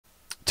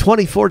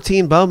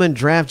2014 Bowman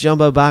Draft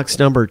Jumbo Box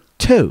number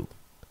 2.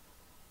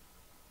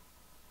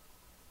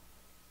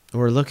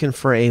 We're looking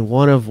for a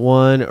 1 of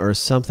 1 or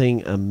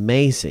something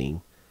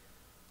amazing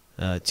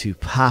to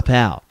pop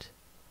out.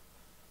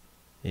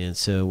 And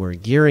so we're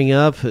gearing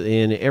up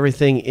and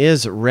everything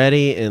is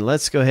ready. And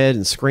let's go ahead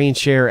and screen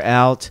share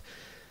out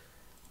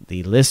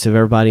the list of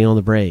everybody on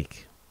the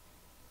break.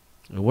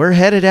 We're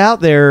headed out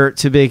there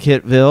to Big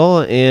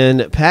Hitville.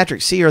 And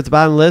Patrick C. are at the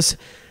bottom of the list.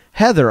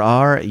 Heather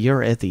R.,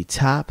 you're at the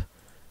top.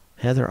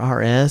 Heather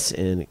R.S.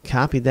 and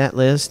copied that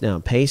list. Now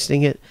I'm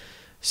pasting it.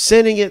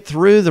 Sending it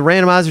through the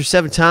randomizer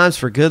 7 times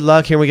for good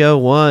luck. Here we go.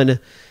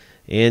 1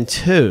 and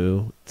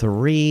 2,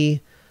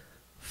 3,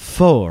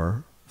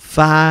 4,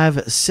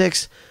 5,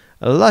 6.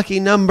 Lucky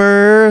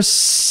number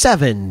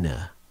 7.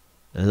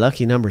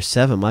 Lucky number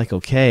 7,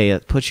 Michael K.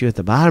 That puts you at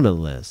the bottom of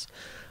the list.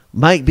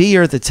 Mike B.,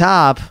 you're at the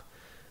top.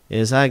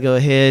 As I go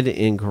ahead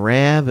and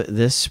grab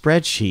this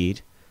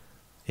spreadsheet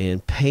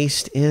and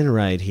paste in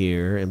right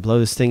here and blow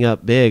this thing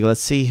up big.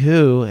 Let's see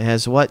who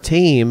has what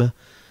team.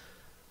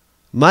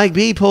 Mike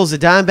B. pulls the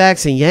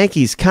Diamondbacks and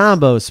Yankees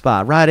combo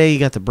spot. Rod A., you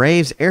got the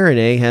Braves. Aaron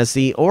A. has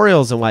the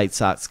Orioles and White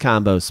Sox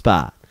combo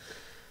spot.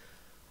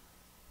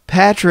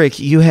 Patrick,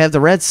 you have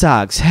the Red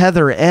Sox.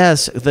 Heather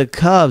S., the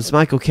Cubs.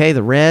 Michael K.,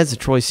 the Reds.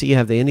 Troy C., you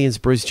have the Indians.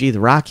 Bruce G., the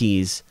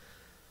Rockies.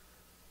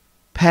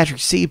 Patrick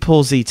C.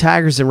 pulls the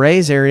Tigers and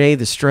Rays. Aaron A.,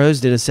 the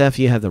Stros. Dennis F.,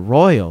 you have the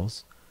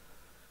Royals.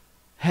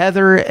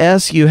 Heather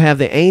S., you have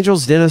the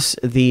Angels. Dennis,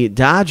 the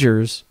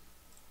Dodgers.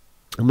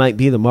 Mike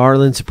B., the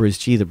Marlins. Bruce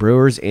G., the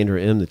Brewers.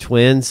 Andrew M., the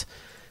Twins.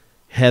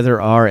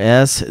 Heather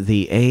R.S.,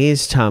 the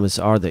A's. Thomas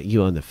R.,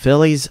 you on the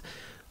Phillies.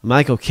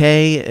 Michael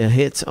K.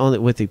 hits on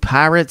it with the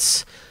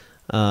Pirates.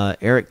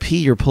 Eric P.,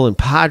 you're pulling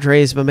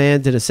Padres, my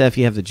man. Dennis F.,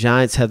 you have the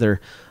Giants. Heather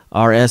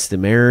R.S., the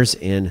Mariners.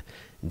 And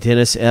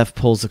Dennis F.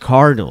 pulls the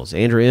Cardinals.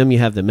 Andrew M., you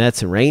have the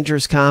Mets and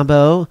Rangers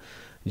combo.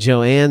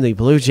 Joanne, the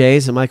Blue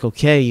Jays. And Michael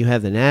K., you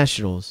have the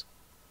Nationals.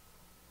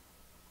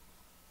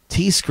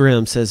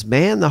 T-Scrim says,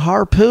 man, the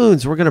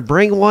Harpoons, we're going to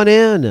bring one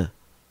in.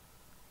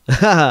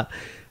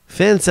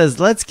 Finn says,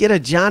 let's get a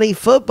Johnny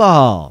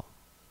football.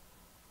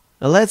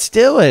 Let's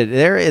do it.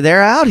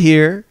 They're out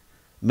here.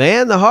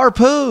 Man, the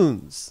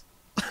Harpoons.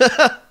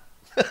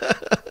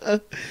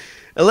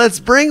 Let's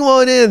bring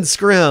one in,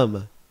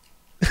 Scrim.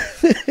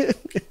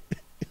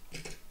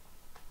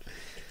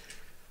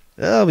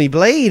 Oh, me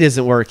blade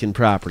isn't working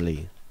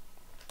properly.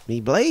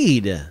 Me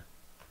blade.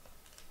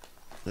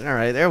 All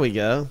right, there we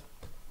go.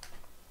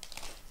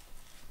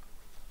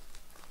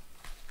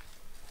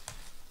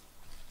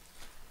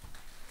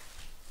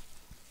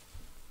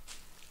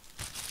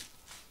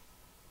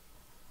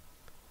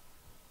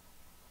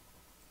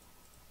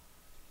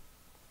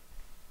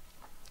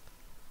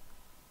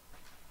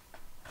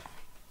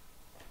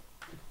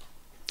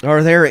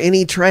 Are there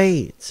any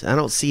trades? I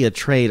don't see a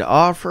trade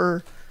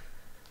offer.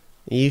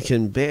 You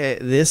can bet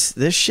this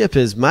ship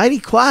is mighty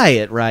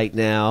quiet right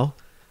now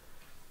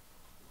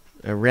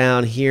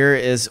around here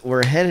as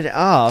we're headed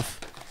off.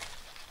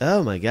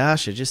 Oh my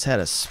gosh, I just had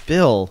a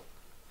spill.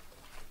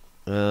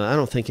 I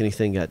don't think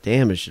anything got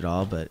damaged at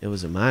all, but it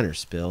was a minor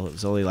spill. It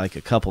was only like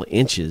a couple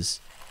inches.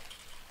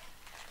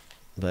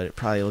 But it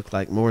probably looked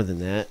like more than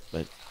that.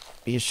 But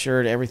be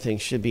assured everything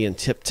should be in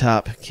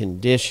tip-top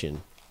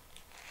condition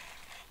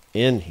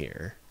in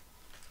here.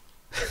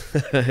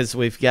 As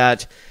we've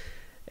got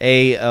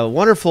a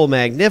wonderful,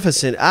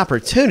 magnificent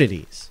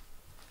opportunities.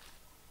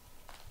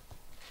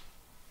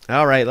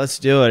 All right, let's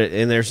do it.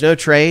 And there's no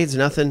trades,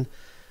 nothing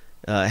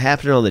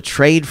happening on the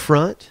trade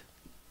front.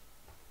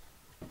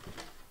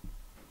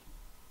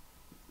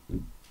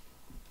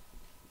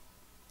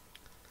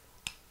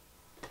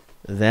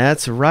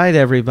 That's right,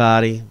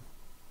 everybody.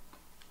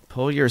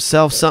 Pull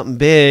yourself something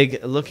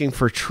big, looking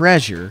for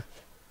treasure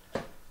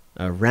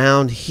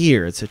around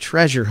here. It's a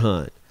treasure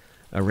hunt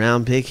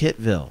around Big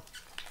Hitville.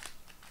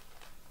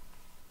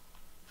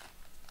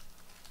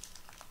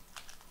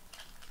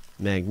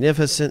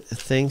 Magnificent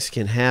things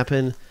can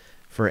happen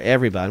for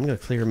everybody. I'm going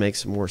to clear and make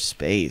some more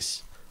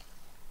space.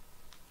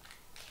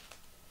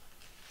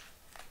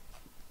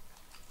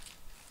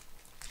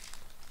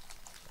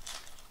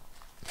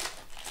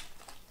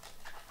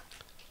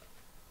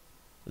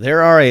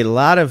 There are a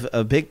lot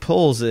of big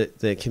pulls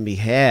that can be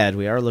had.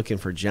 We are looking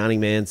for Johnny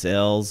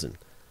Manziel's and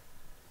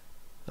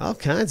all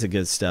kinds of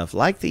good stuff.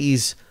 Like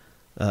these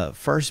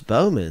first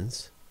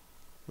Bowmans.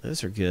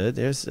 Those are good.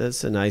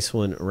 That's a nice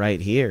one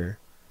right here.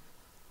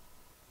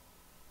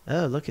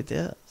 Oh, look at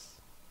this.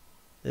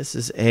 This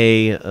is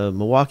a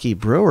Milwaukee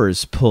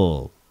Brewers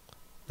pull.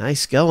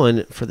 Nice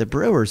going for the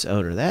Brewers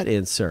owner, that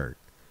insert.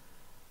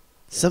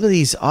 Some of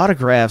these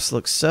autographs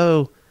look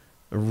so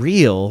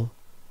real.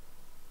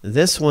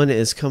 This one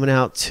is coming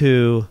out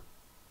to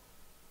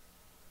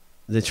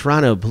the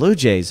Toronto Blue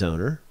Jays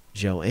owner,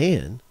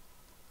 Joanne.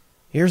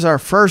 Here's our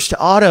first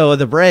auto of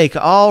the break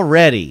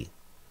already.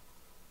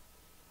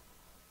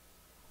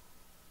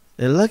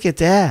 And look at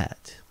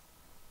that.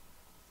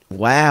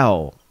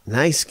 Wow.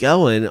 Nice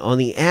going on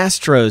the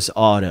Astros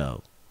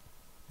auto.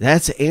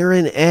 That's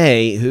Aaron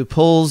A., who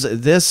pulls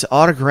this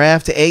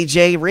autograph to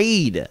A.J.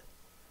 Reed.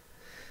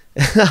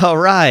 All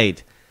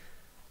right.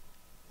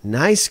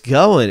 Nice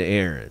going,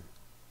 Aaron.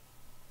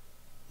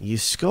 You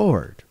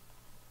scored.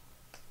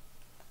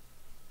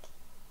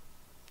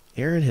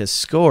 Aaron has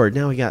scored.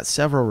 Now we got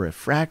several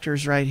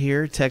refractors right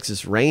here.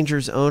 Texas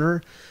Rangers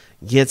owner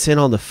gets in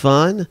on the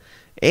fun.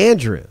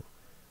 Andrew,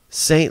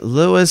 St.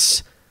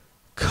 Louis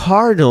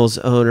Cardinals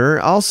owner,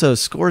 also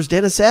scores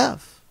Dennis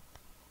F.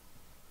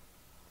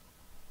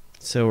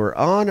 So we're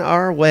on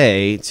our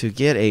way to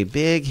get a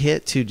big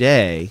hit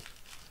today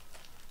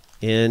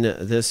in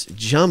this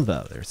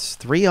jumbo. There's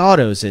 3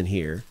 autos in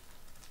here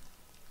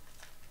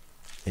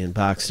in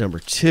box number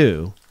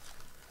 2.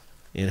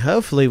 And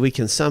hopefully we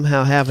can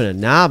somehow have an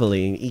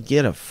anomaly and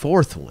get a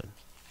 4th one,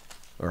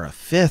 or a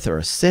 5th, or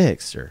a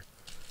 6th, or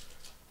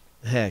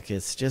heck,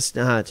 it's just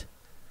not,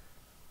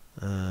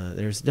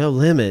 there's no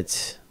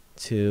limit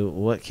to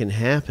what can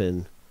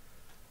happen.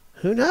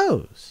 Who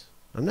knows?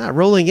 I'm not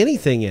ruling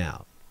anything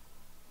out.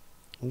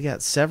 We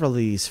got several of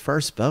these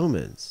first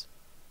Bowmans.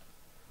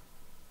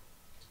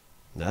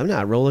 I'm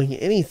not ruling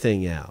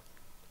anything out.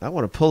 I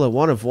want to pull a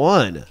 1 of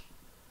 1.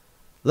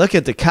 Look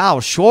at the Kyle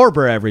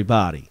Schwarber,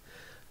 everybody.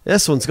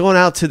 This one's going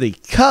out to the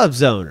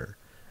Cubs owner.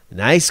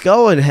 Nice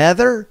going,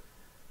 Heather.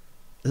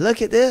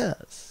 Look at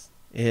this.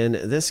 And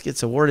this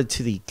gets awarded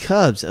to the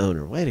Cubs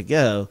owner. Way to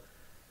go.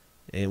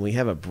 And we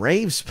have a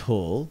Braves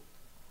pull.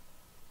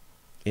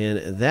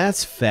 And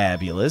that's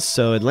fabulous.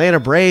 So Atlanta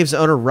Braves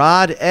owner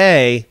Rod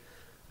A.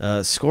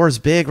 Scores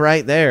big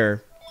right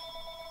there.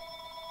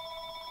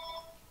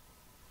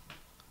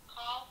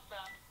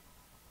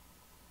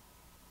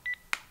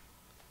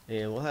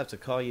 And we'll have to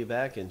call you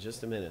back in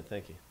just a minute.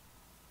 Thank you.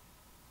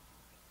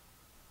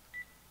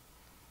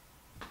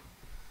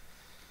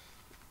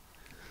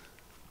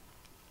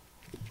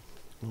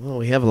 Well,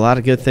 we have a lot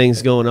of good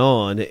things going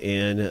on,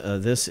 and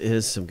this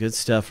is some good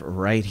stuff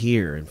right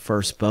here in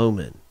first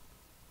Bowman.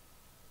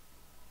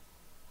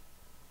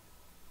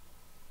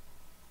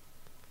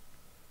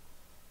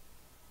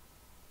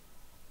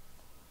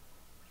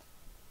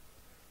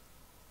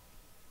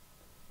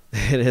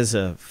 It is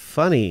a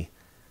funny,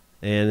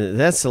 and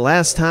that's the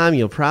last time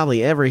you'll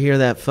probably ever hear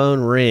that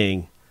phone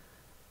ring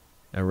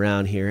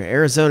around here.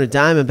 Arizona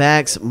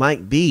Diamondbacks,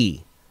 Mike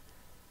B.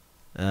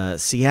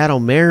 Seattle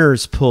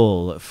Mariners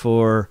pull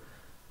for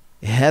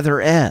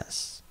Heather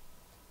S.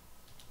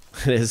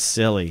 It is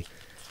silly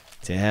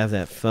to have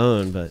that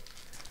phone, but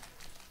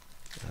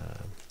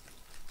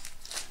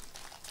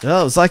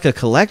oh, it was like a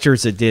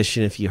collector's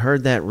edition if you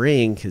heard that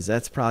ring, because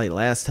that's probably the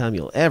last time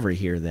you'll ever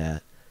hear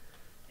that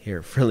here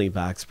at Friendly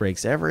Box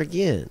Breaks ever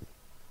again.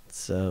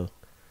 So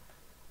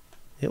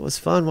it was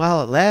fun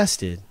while it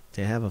lasted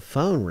to have a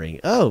phone ring.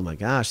 Oh my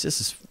gosh,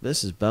 this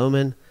is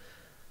Bowman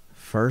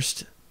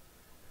first.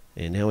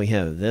 And now we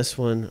have this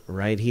one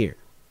right here.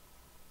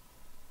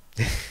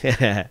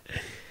 And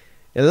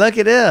look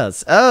at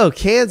this. Oh,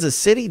 Kansas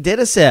City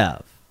Dennis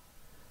F.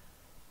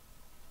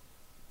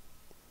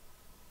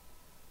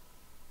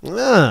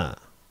 Another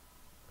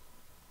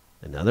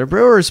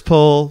Brewers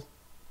pull.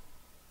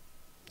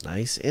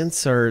 Nice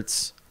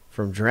inserts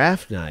from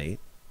draft night.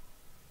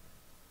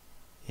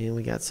 And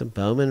we got some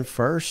Bowman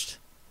first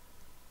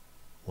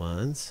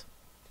ones.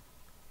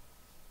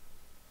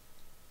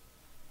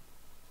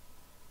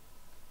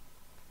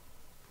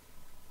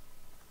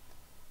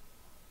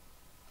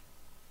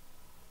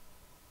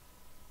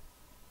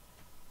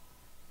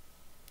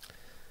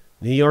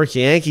 New York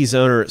Yankees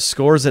owner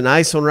scores a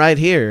nice one right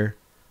here.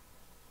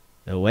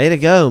 A way to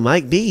go,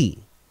 Mike B.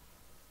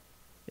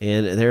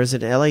 And there's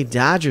an LA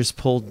Dodgers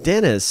pull.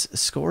 Dennis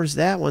scores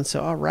that one.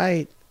 So, all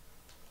right.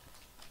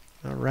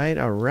 All right,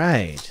 all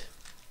right.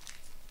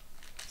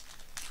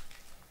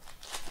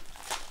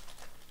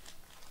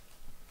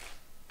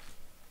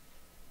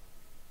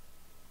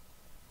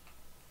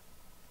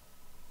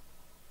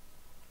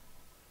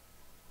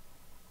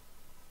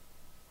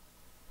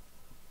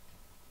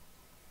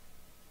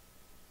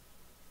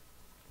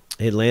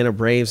 Atlanta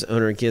Braves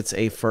owner gets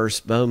a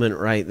first Bowman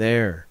right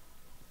there.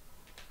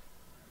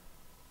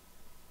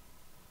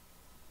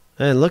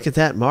 And look at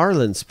that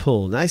Marlins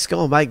pull. Nice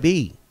going, Mike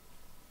B.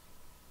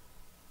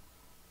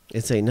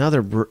 It's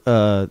another,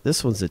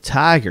 this one's the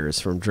Tigers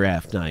from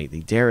draft night,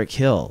 the Derek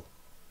Hill.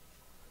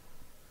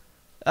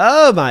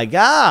 Oh my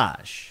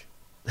gosh.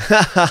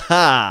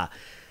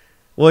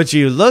 Would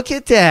you look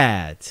at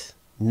that?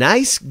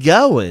 Nice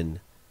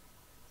going.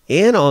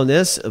 In on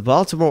this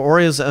Baltimore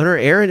Orioles owner,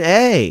 Aaron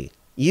A.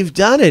 You've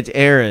done it,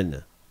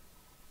 Aaron.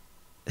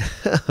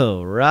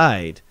 All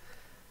right.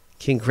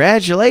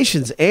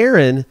 Congratulations,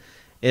 Aaron,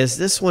 as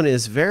this one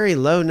is very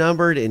low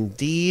numbered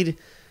indeed.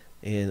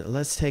 And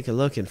let's take a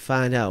look and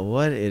find out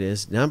what it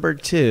is. Number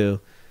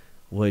 2.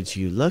 Would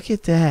you look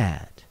at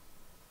that?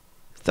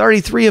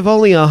 33 of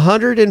only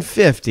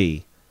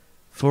 150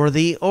 for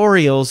the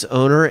Orioles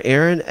owner,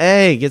 Aaron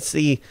A. Gets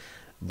the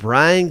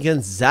Brian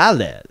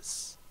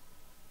Gonzalez.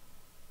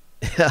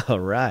 All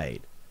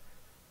right.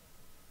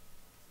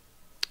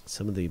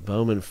 Some of the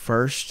Bowman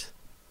first.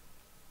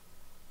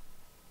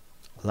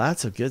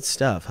 Lots of good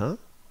stuff, huh?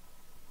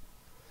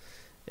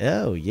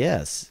 Oh,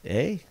 yes.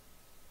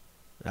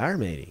 Our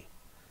matey.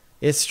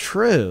 It's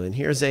true. And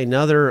here's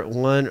another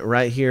one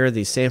right here.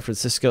 The San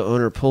Francisco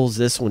owner pulls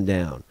this one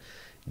down.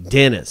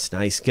 Dennis,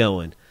 nice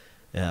going.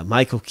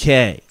 Michael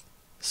K.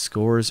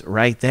 scores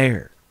right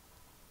there.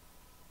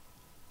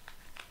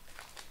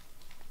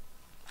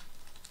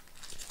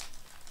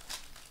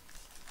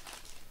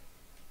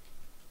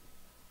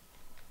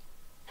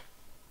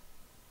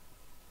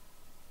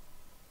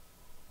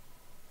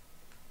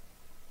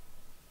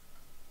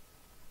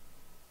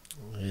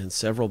 And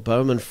several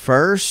Bowman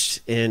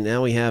first, and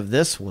now we have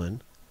this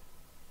one.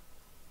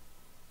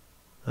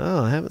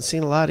 Oh, I haven't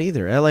seen a lot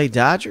either. LA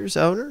Dodgers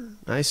owner,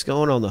 nice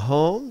going on the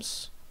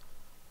homes.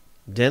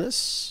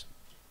 Dennis.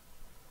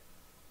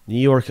 New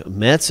York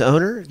Mets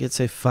owner gets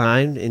a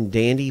fine and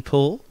dandy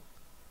pull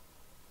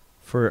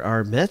for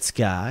our Mets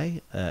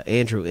guy,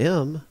 Andrew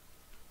M.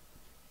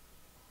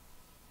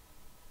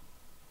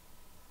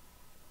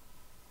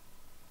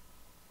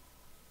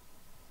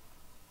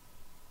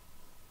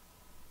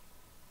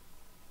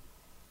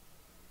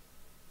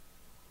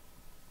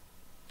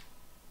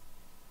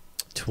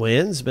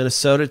 Twins,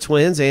 Minnesota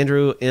Twins,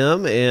 Andrew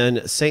M.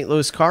 and St.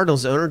 Louis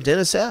Cardinals owner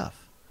Dennis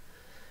F.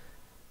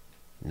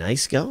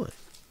 Nice going.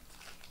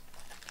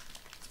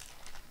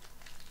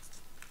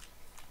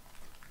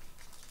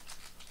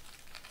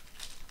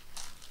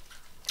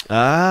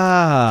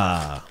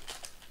 Ah.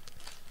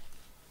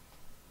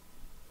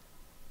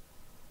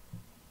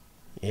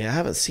 Yeah, I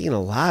haven't seen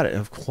a lot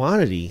of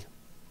quantity.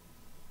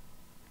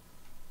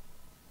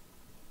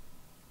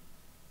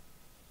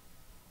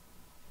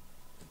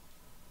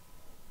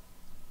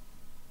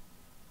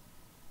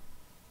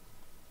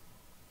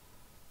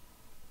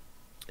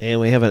 And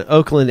we have an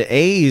Oakland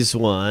A's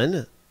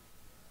one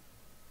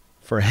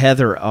for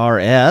Heather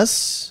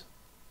R.S.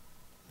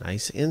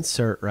 Nice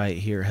insert right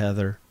here,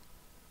 Heather.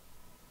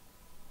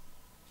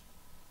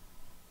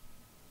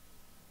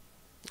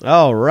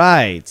 All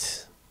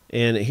right.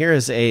 And here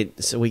is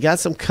so we got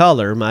some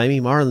color.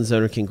 Miami Marlins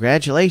owner,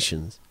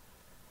 congratulations.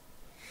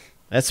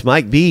 That's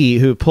Mike B.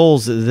 who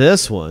pulls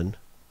this one.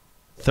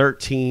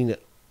 13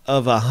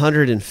 of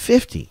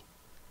 150.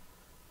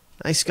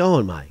 Nice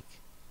going, Mike.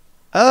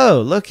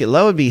 Oh, look,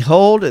 lo and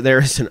behold, there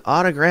is an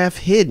autograph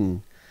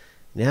hidden.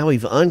 Now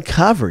we've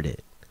uncovered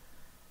it.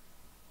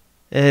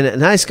 And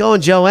nice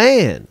going,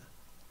 Joanne.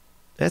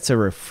 That's a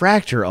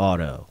refractor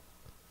auto.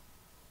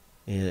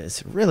 And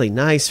it's really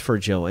nice for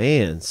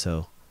Joanne,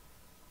 so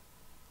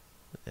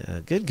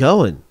good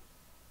going.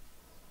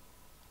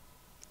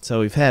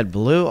 So we've had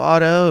blue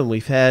auto, and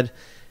we've had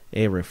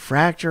a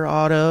refractor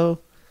auto.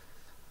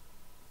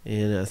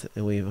 And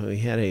we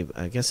had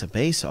I guess a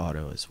base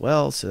auto as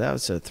well. So that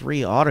was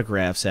 3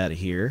 autographs out of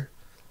here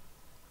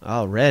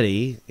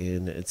already.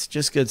 And it's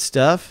just good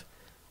stuff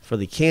for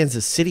the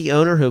Kansas City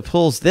owner who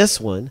pulls this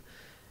one.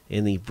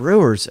 And the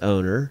Brewers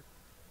owner.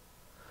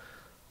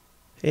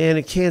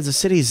 And Kansas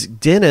City's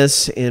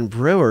Dennis and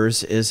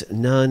Brewers is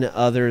none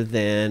other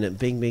than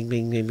bing, bing,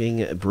 bing, bing,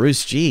 bing,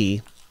 Bruce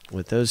G.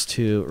 with those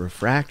 2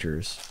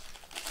 refractors.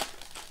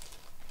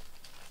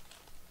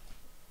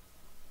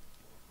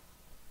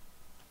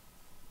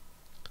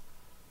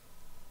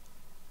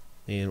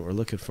 And we're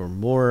looking for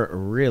more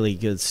really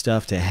good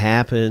stuff to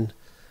happen.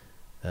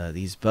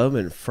 These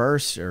Bowman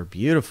firsts are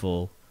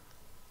beautiful.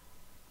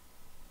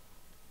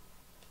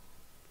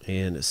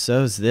 And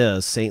so's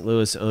this. St.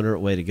 Louis owner,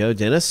 way to go,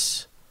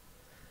 Dennis.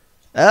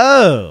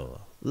 Oh,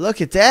 look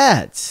at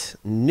that.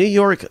 New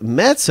York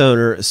Mets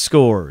owner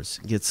scores.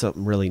 Gets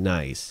something really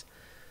nice.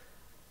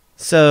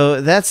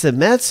 So that's the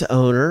Mets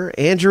owner,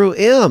 Andrew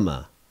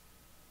M.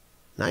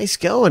 Nice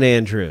going,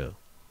 Andrew.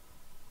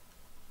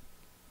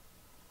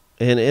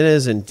 And it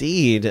is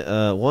indeed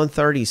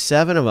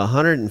 137 of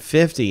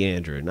 150,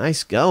 Andrew.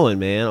 Nice going,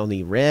 man, on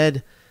the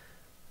red.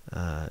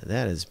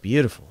 That is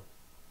beautiful.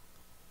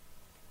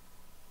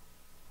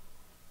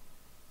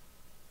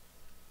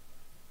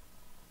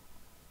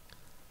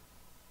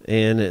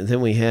 And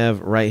then we have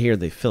right here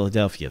the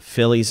Philadelphia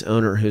Phillies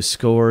owner who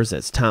scores.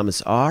 That's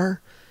Thomas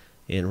R.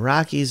 And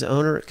Rockies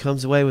owner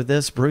comes away with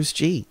this, Bruce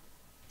G.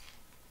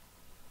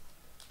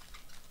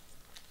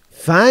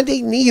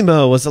 Finding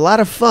Nemo was a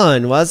lot of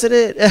fun, wasn't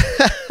it?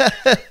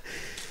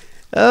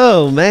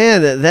 Oh,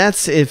 man,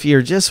 that's if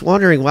you're just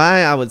wondering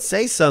why I would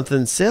say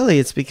something silly,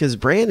 it's because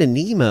Brandon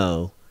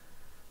Nemo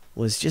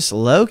was just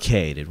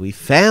located. We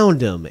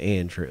found him,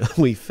 Andrew.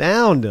 We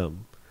found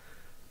him.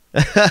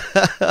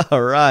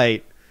 All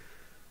right.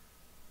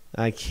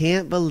 I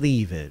can't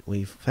believe it.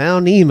 We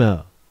found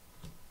Nemo.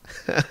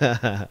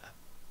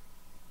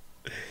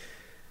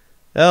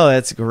 Oh,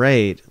 that's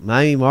great.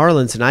 Miami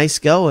Marlins, nice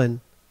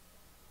going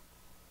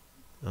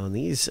on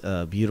these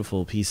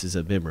beautiful pieces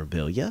of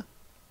memorabilia.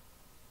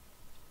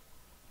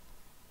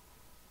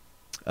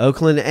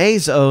 Oakland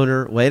A's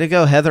owner, way to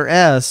go, Heather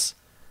S.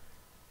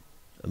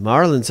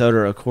 Marlins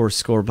owner, of course,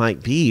 scored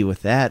Mike B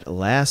with that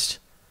last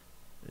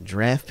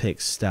draft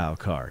pick style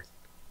card.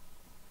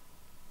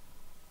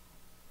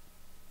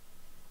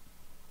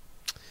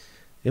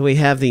 Then we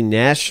have the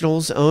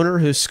Nationals owner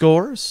who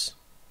scores.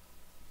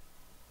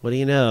 What do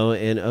you know?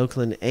 An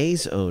Oakland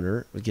A's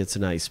owner gets a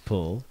nice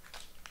pull.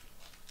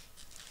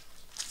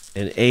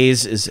 And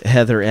A's is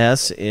Heather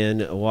S.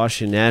 In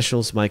Washington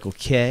Nationals, Michael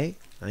K.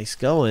 Nice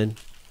going.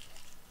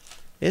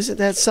 Isn't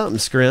that something,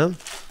 Scrim?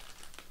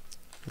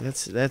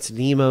 That's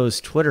Nemo's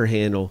Twitter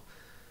handle.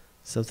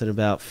 Something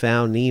about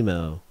Found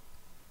Nemo.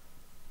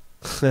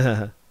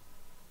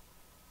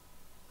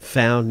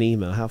 Found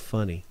Nemo. How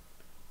funny.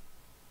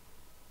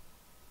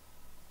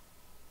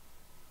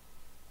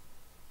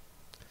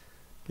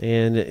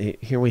 And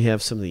here we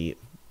have some of the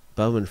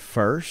Bowman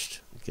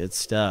first. Good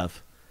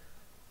stuff.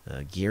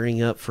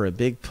 Gearing up for a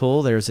big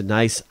pull. There's a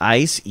nice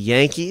ice.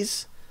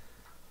 Yankees.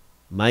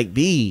 Mike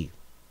B.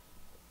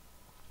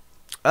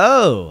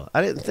 Oh,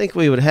 I didn't think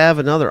we would have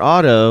another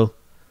auto.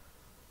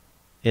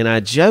 And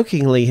I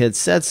jokingly had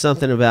said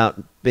something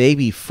about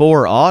maybe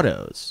 4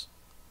 autos.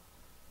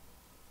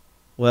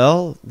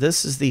 Well,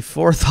 this is the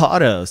 4th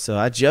auto. So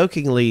I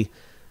jokingly,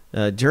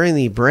 during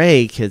the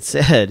break, had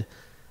said,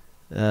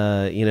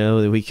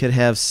 that we could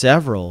have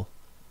several.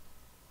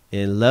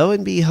 And lo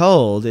and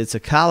behold, it's a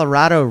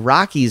Colorado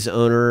Rockies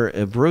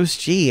owner, Bruce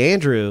G.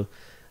 Andrew,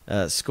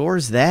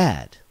 scores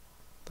that.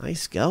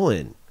 Nice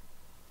going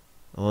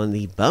on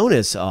the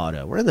bonus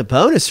auto. We're in the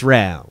bonus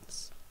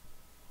rounds.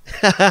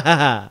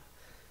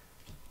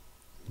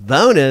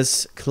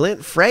 Bonus,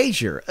 Clint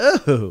Frazier.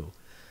 Oh,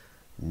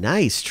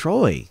 nice,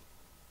 Troy.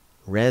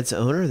 Reds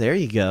owner, there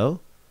you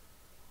go.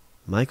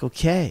 Michael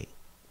K.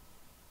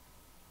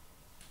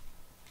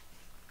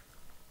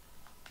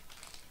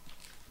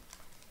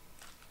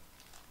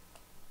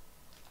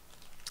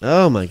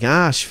 Oh my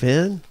gosh,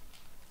 Finn.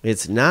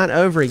 It's not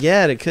over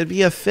yet. It could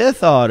be a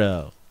 5th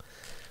auto.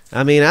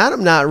 I mean,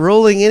 I'm not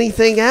ruling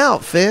anything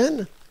out,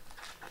 Finn.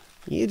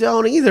 You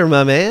don't either,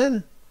 my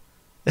man.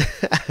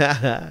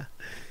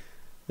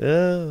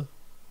 Oh,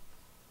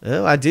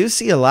 I do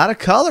see a lot of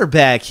color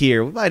back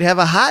here. We might have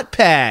a hot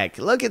pack.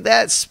 Look at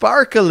that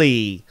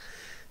sparkly.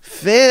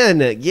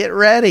 Finn, get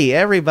ready.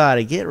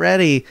 Everybody, get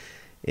ready.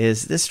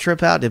 As this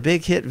trip out to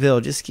Big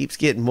Hitville just keeps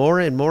getting more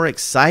and more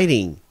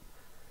exciting.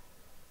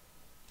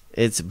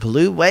 It's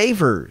blue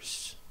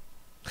waivers.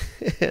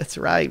 That's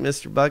right,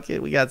 Mr.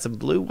 Bucket. We got some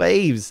blue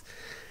waves.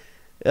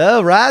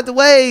 Oh, ride the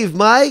wave,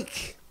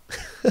 Mike.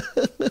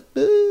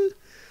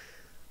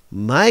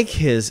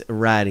 Mike is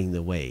riding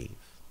the wave.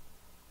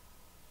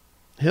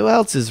 Who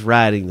else is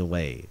riding the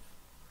wave?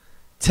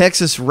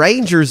 Texas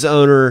Rangers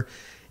owner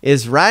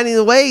is riding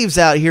the waves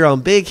out here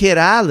on Big Hit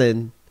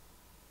Island.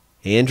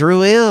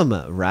 Andrew M.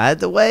 Ride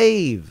the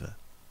wave.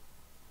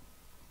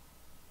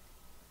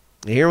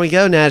 Here we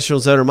go.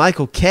 Nationals owner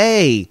Michael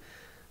K.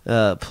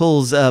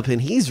 Pulls up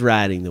and he's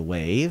riding the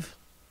wave.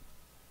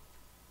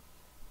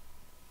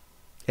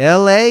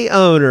 LA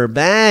owner,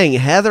 bang,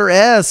 Heather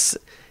S.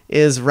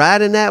 is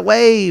riding that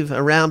wave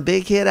around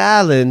Big Hit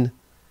Island.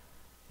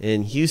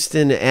 And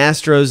Houston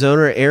Astros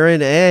owner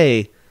Aaron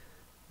A.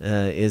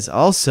 Is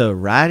also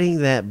riding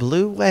that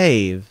blue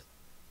wave.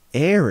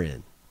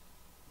 Aaron.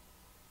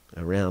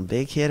 Around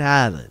Big Hit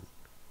Island.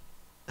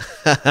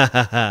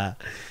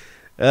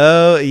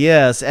 Oh,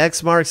 yes.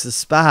 X marks the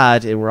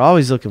spot. And we're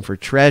always looking for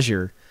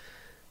treasure.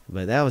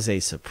 But that was a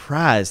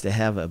surprise to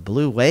have a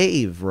blue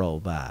wave roll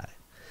by.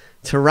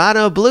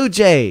 Toronto Blue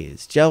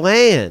Jays.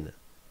 Joanne.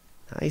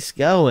 Nice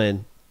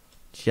going.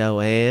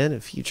 Joanne, a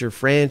future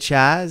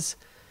franchise.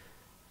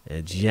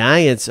 A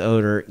Giants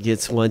owner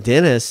gets one.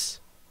 Dennis.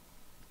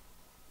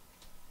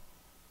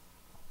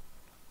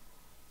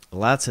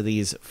 Lots of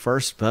these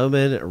first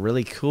Bowman are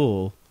really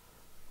cool.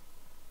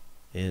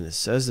 And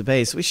so's the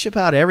base. We ship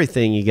out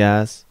everything, you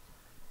guys.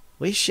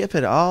 We ship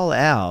it all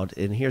out.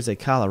 And here's a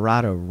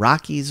Colorado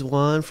Rockies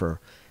one for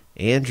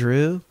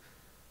Andrew,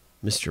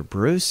 Mr.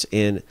 Bruce,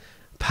 and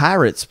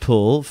Pirates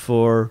pull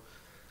for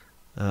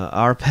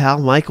our pal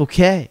Michael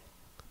K.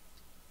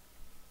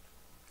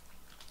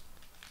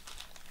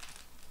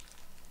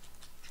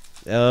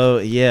 Oh,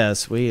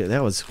 yes.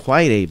 That was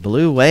quite a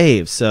blue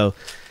wave. So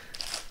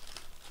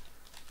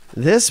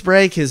this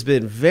break has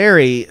been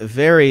very,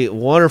 very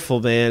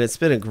wonderful, man. It's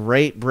been a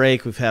great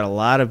break. We've had a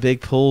lot of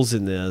big pulls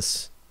in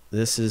this.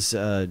 This is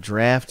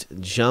Draft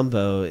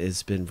Jumbo.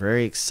 It's been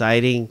very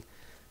exciting.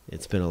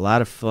 It's been a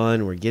lot of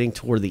fun. We're getting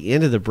toward the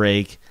end of the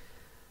break.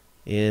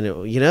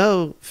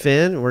 And,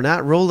 Finn, we're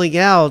not rolling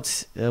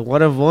out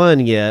one of one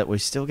yet. We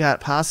still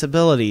got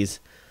possibilities.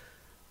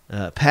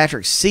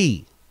 Patrick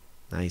C.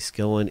 Nice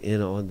going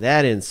in on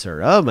that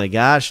insert. Oh, my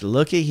gosh.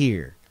 Looky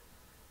here.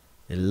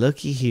 And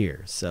looky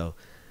here. So,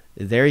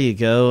 there you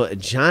go.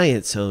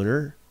 Giants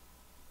owner.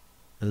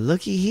 And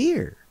looky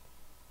here.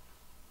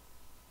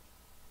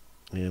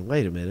 And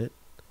wait a minute.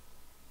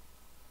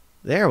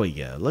 There we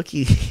go.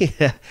 Looky.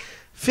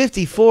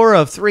 54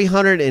 of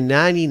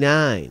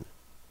 399.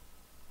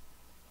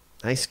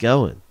 Nice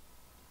going.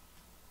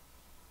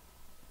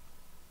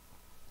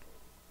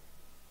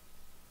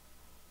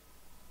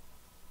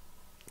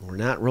 We're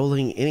not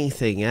rolling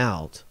anything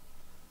out,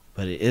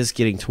 but it is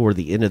getting toward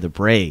the end of the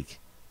break.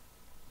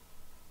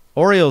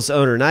 Orioles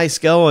owner, nice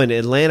going.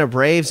 Atlanta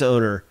Braves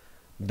owner,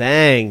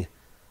 bang.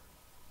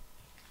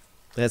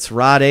 That's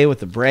Rod A with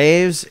the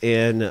Braves,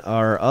 and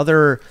our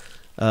other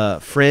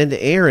friend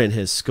Aaron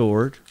has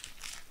scored.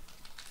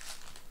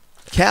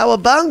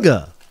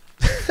 Cowabunga!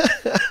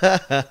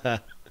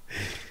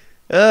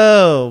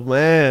 Oh,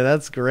 man,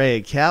 that's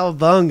great.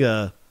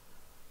 Cowabunga.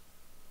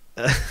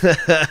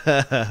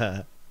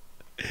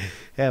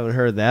 Haven't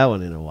heard that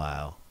one in a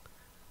while.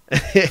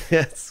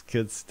 That's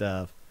good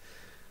stuff.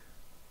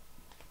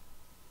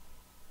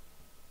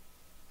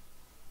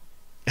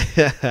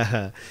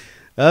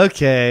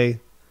 Okay.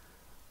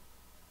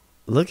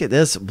 Look at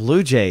this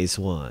Blue Jays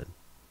one.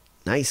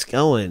 Nice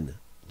going,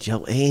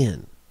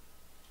 Joanne.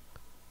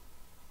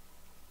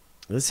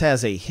 This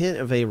has a hint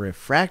of a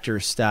refractor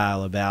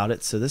style about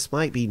it, so this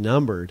might be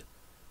numbered.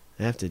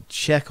 I have to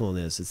check on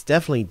this. It's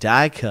definitely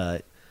die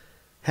cut.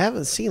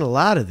 Haven't seen a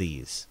lot of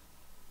these.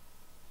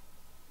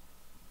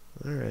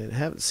 All right,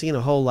 haven't seen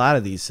a whole lot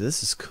of these, so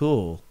this is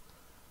cool.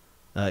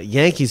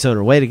 Yankees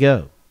owner, way to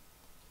go.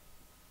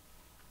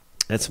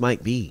 That's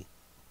Mike B.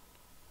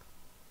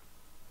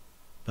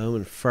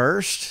 Bowman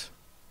first.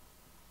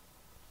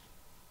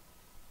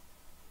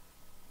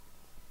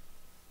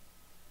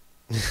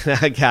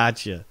 I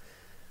gotcha.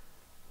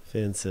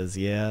 Finn says,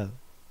 yeah.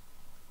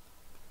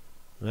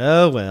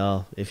 Oh,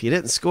 well. If you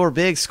didn't score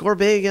big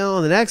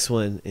on the next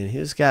one. And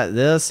who's got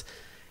this?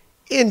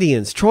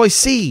 Indians, Troy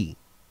C.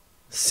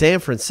 San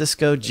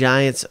Francisco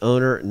Giants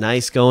owner.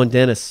 Nice going,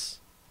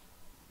 Dennis.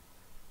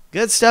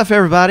 Good stuff,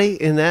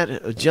 everybody, in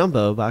that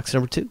jumbo box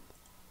number 2.